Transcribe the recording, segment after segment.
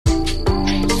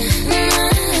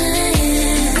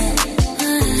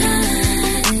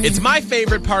It's my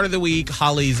favorite part of the week,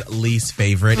 Holly's least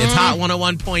favorite. It's Hot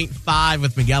 101.5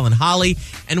 with Miguel and Holly,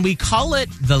 and we call it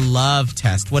the love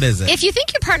test. What is it? If you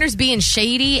think your partner's being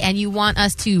shady and you want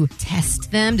us to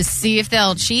test them to see if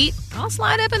they'll cheat, I'll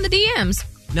slide up in the DMs.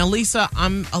 Now, Lisa,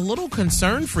 I'm a little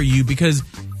concerned for you because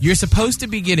you're supposed to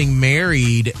be getting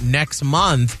married next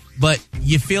month, but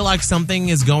you feel like something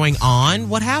is going on.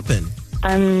 What happened?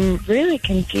 I'm really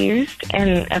confused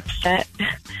and upset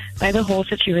by the whole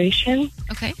situation.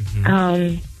 Okay.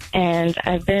 And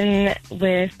I've been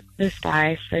with this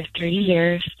guy for 3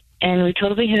 years, and we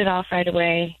totally hit it off right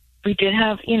away. We did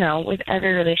have, with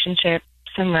every relationship,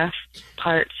 some rough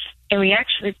parts, and we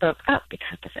actually broke up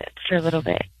because of it for a little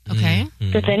bit. Okay.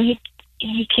 But then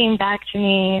he came back to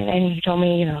me, and he told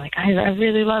me, I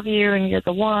really love you, and you're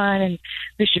the one, and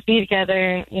we should be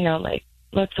together, and,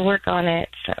 let's work on it.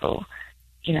 So,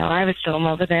 I was still in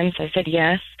love with him, so I said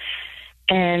yes.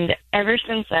 And ever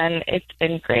since then, it's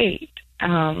been great.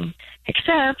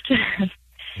 Except,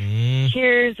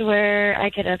 here's where I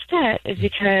get upset, is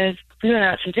because we went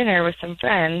out to dinner with some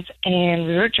friends, and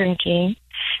we were drinking,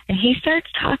 and he starts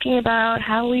talking about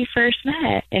how we first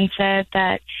met and said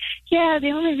that,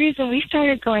 the only reason we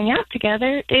started going out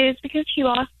together is because he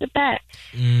lost the bet.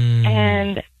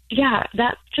 And,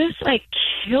 that just,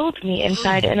 killed me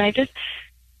inside. And I just,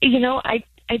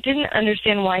 I didn't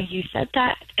understand why he said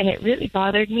that, and it really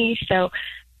bothered me. So,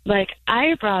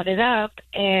 I brought it up,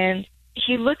 and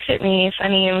he looks at me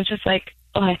funny and was just like,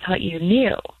 "Oh, I thought you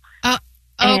knew."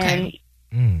 Okay.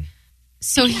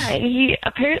 So and he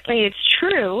apparently it's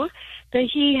true that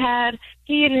he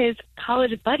and his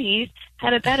college buddies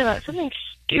had a bet about something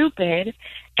stupid,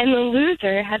 and the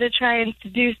loser had to try and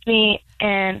seduce me,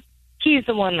 and he's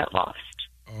the one that lost.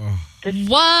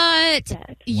 What?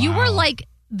 Yes. You were like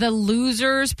the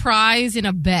loser's prize in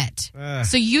a bet.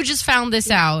 So you just found this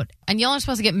out, and y'all are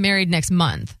supposed to get married next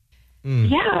month.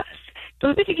 Yes.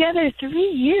 We've been together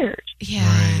 3 years. Yeah.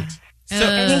 Right. So,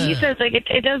 and he says,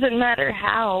 it doesn't matter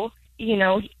how,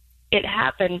 it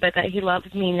happened, but that he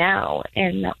loves me now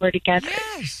and that we're together.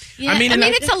 Yes. Yeah. I mean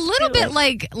it's a little bit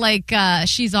like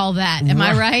She's All That. Am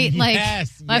I right?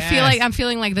 Yes. I'm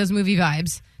feeling like those movie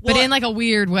vibes. But in a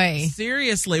weird way.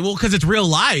 Seriously. Well, because it's real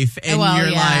life. And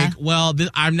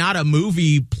I'm not a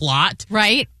movie plot.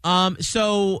 Right.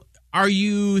 So are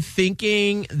you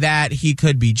thinking that he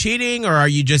could be cheating, or are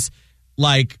you just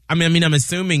I'm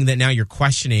assuming that now you're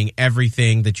questioning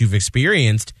everything that you've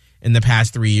experienced in the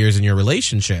past 3 years in your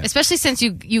relationship. Especially since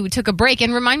you took a break.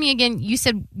 And remind me again, you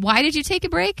said, why did you take a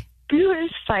break? We were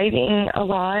fighting a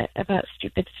lot about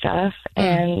stupid stuff,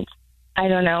 and I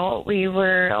don't know. We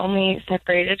were only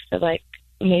separated for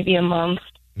maybe a month.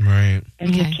 Right.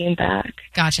 And he came back.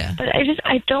 Gotcha. But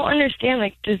I don't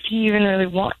understand, does he even really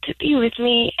want to be with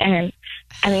me? And,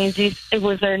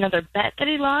 was there another bet that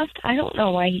he lost? I don't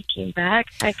know why he came back.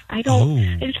 I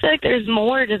just feel like there's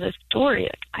more to the story.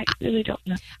 I really don't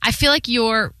know. I feel like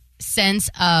your sense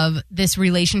of this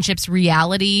relationship's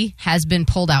reality has been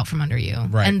pulled out from under you.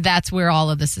 Right. And that's where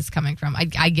all of this is coming from.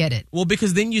 I get it. Well,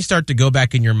 because then you start to go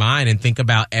back in your mind and think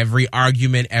about every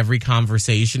argument, every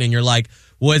conversation, and you're like,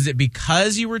 was it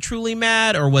because you were truly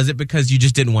mad, or was it because you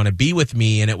just didn't want to be with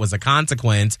me and it was a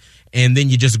consequence, and then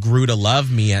you just grew to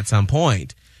love me at some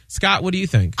point? Scott, what do you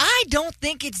think? I don't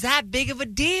think it's that big of a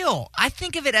deal. I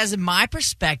think of it as my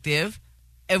perspective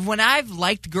of when I've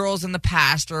liked girls in the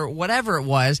past or whatever it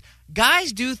was,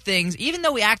 guys do things, even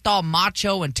though we act all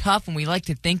macho and tough and we like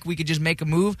to think we could just make a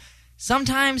move,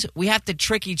 sometimes we have to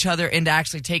trick each other into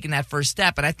actually taking that first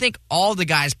step. And I think all the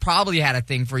guys probably had a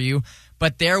thing for you,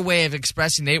 but their way of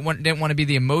expressing they didn't want to be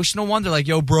the emotional one. They're like,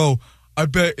 yo, bro, I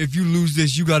bet if you lose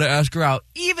this, you got to ask her out.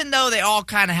 Even though they all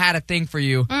kind of had a thing for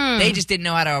you, they just didn't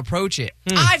know how to approach it.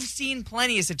 I've seen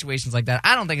plenty of situations like that.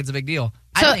 I don't think it's a big deal.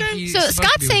 So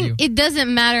Scott's saying it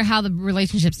doesn't matter how the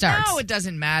relationship starts. No, it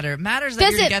doesn't matter. It matters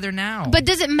that you're together now. But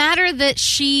does it matter that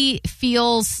she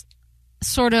feels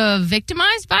sort of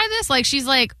victimized by this? She's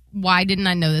like, why didn't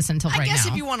I know this until right now? I guess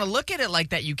if you want to look at it like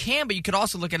that, you can, but you could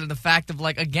also look at it the fact of,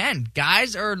 again,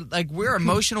 guys are, we're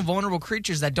emotional, vulnerable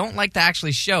creatures that don't like to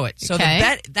actually show it. So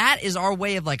that is our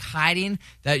way of, hiding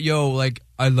that,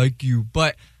 I like you,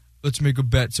 but let's make a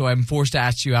bet so I'm forced to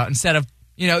ask you out. Instead of,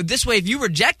 this way, if you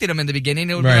rejected him in the beginning,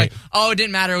 it would be like, oh, it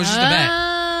didn't matter, it was just a bet.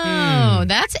 Oh,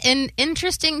 that's an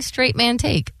interesting straight man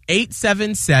take.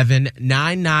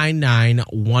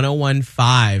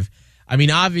 877-999-1015.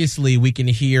 Obviously, we can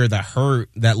hear the hurt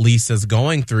that Lisa's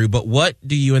going through, but what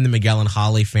do you and the Miguel and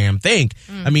Holly fam think?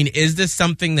 Is this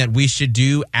something that we should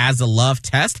do as a love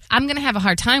test? I'm going to have a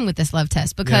hard time with this love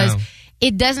test because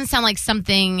it doesn't sound like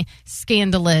something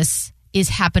scandalous is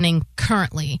happening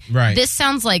currently. Right. This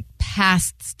sounds like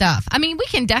past stuff. I mean, we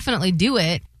can definitely do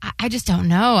it. I just don't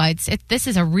know. This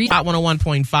is a Hot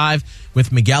 101.5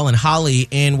 with Miguel and Holly,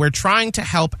 and we're trying to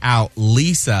help out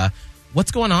Lisa.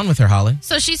 What's going on with her, Holly?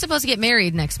 So she's supposed to get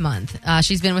married next month.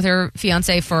 She's been with her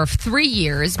fiance for 3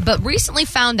 years, but recently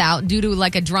found out due to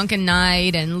like a drunken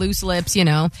night and loose lips,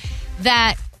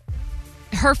 that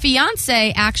her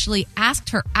fiance actually asked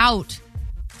her out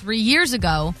 3 years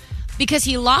ago because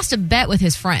he lost a bet with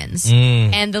his friends.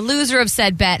 And the loser of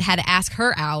said bet had to ask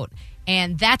her out.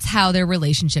 And that's how their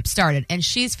relationship started. And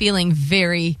she's feeling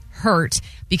very hurt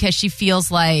because she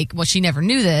feels like, well, she never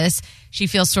knew this. She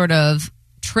feels sort of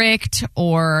tricked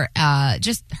or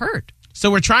just hurt. So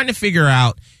we're trying to figure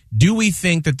out, do we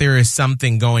think that there is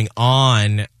something going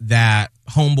on that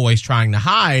homeboy's trying to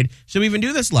hide? Should we even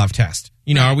do this love test?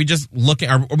 Are we just looking,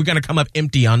 are we going to come up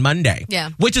empty on Monday?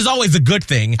 Yeah. Which is always a good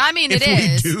thing. I mean, if it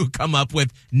is. we do come up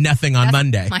with nothing on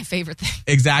Monday. My favorite thing.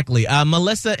 Exactly.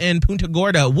 Melissa in Punta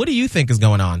Gorda, what do you think is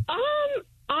going on?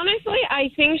 Honestly, I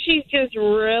think she's just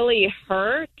really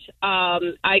hurt.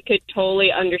 I could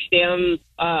totally understand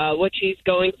what she's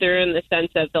going through in the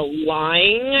sense of the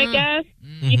lying, I guess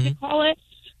you could call it.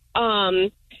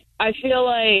 I feel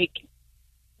like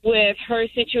with her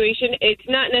situation, it's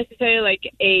not necessarily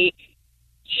like a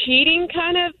cheating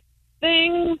kind of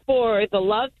thing for the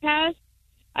love test.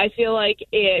 I feel like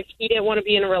if he didn't want to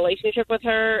be in a relationship with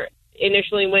her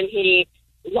initially when he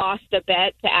lost a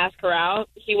bet to ask her out,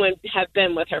 he wouldn't have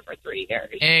been with her for 3 years.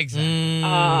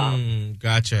 Exactly.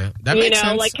 Gotcha. That makes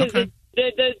sense. Like, cause okay.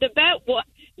 the bet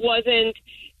wasn't,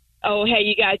 oh, hey,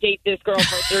 you got to date this girl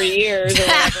for 3 years or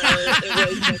whatever. It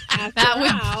was just ask her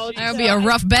out. That would be a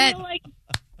rough bet.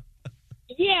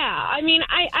 Yeah, I mean,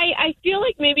 I feel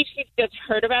like maybe she's just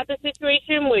heard about the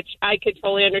situation, which I could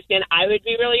totally understand. I would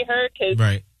be really hurt because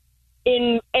right.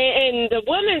 in the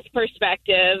woman's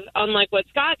perspective, unlike what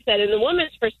Scott said, in the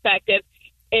woman's perspective,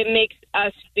 it makes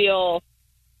us feel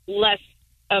less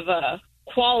of a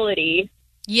quality.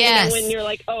 Yes. When you're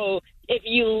like, oh, if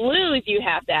you lose, you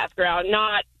have to ask her out,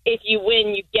 not if you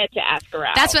win, you get to ask her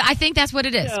out. I think that's what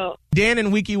it is. So, Dan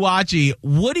and Wikiwachi,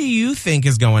 what do you think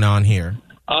is going on here?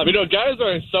 Guys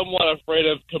are somewhat afraid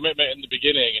of commitment in the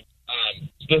beginning.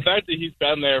 The fact that he's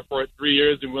been there for 3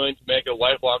 years and willing to make a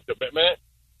lifelong commitment,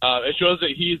 it shows that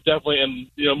he's definitely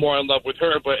more in love with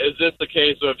her. But is this the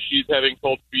case of she's having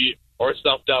cold feet or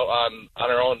self-doubt on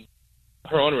her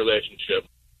own relationship?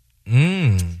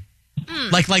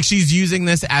 Like she's using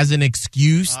this as an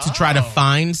excuse to try to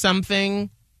find something?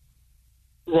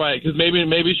 Right, because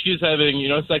maybe she's having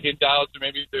second doubts, or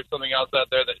maybe there's something else out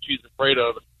there that she's afraid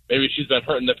of. Maybe she's been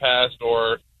hurt in the past,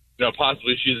 or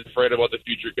possibly she's afraid of what the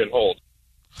future can hold.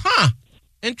 Huh.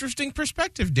 Interesting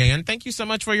perspective, Dan. Thank you so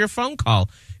much for your phone call.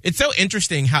 It's so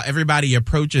interesting how everybody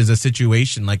approaches a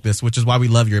situation like this, which is why we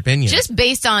love your opinion. Just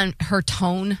based on her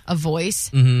tone of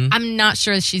voice, I'm not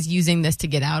sure she's using this to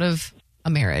get out of a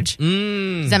marriage.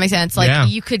 Does that make sense? Like,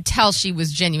 you could tell she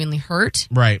was genuinely hurt.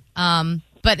 Right.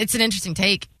 But it's an interesting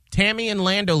take. Tammy and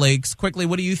Land O'Lakes, quickly,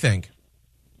 what do you think?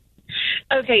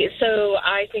 Okay, so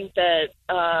I think that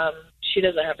she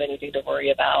doesn't have anything to worry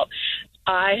about.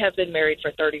 I have been married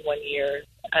for 31 years,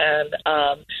 and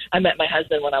I met my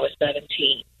husband when I was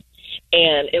 17.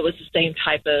 And it was the same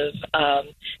type of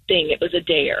thing. It was a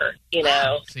dare,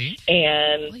 See?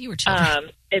 And you were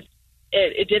children.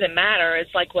 It didn't matter.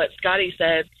 It's like what Scotty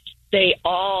said. They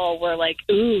all were like,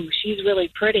 ooh, she's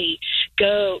really pretty.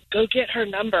 Go get her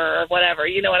number or whatever.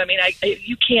 You know what I mean?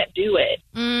 You can't do it.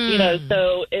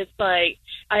 So it's like,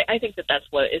 I think that's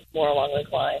what is more along those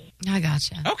lines. I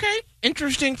gotcha. Okay.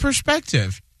 Interesting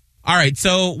perspective. All right.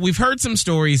 So we've heard some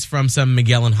stories from some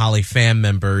Miguel and Holly fan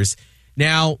members.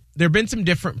 Now, there have been some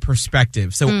different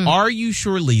perspectives. So are you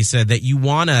sure, Lisa, that you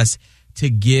want us to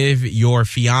give your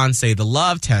fiance the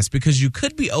love test? Because you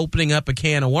could be opening up a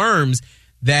can of worms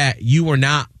that you were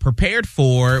not prepared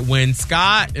for when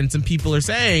Scott and some people are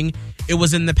saying it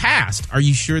was in the past. Are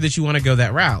you sure that you want to go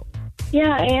that route?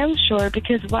 Yeah, I am sure,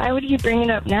 because why would you bring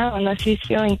it up now unless he's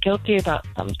feeling guilty about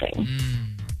something?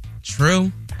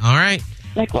 True. All right.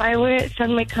 Like, why would it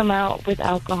suddenly come out with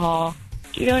alcohol?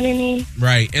 Do you know what I mean?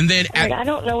 Right. And then I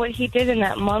don't know what he did in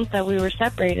that month that we were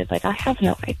separated. Like, I have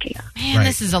no idea. Man,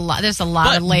 This is a lot. There's a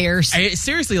lot of layers.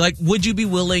 Seriously, like, would you be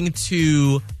willing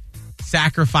to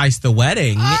sacrifice the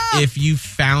wedding if you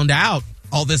found out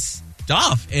all this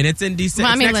stuff and it's in December?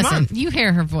 Well, I mean, next month? You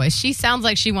hear her voice. She sounds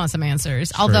like she wants some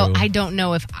answers. Although I don't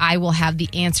know if I will have the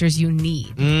answers you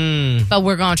need. But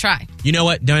we're going to try. You know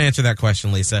what? Don't answer that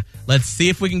question, Lisa. Let's see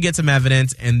if we can get some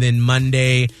evidence, and then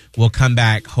Monday we'll come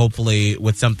back, hopefully,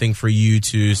 with something for you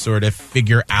to sort of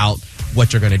figure out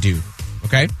what you're going to do.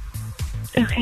 Okay? Okay.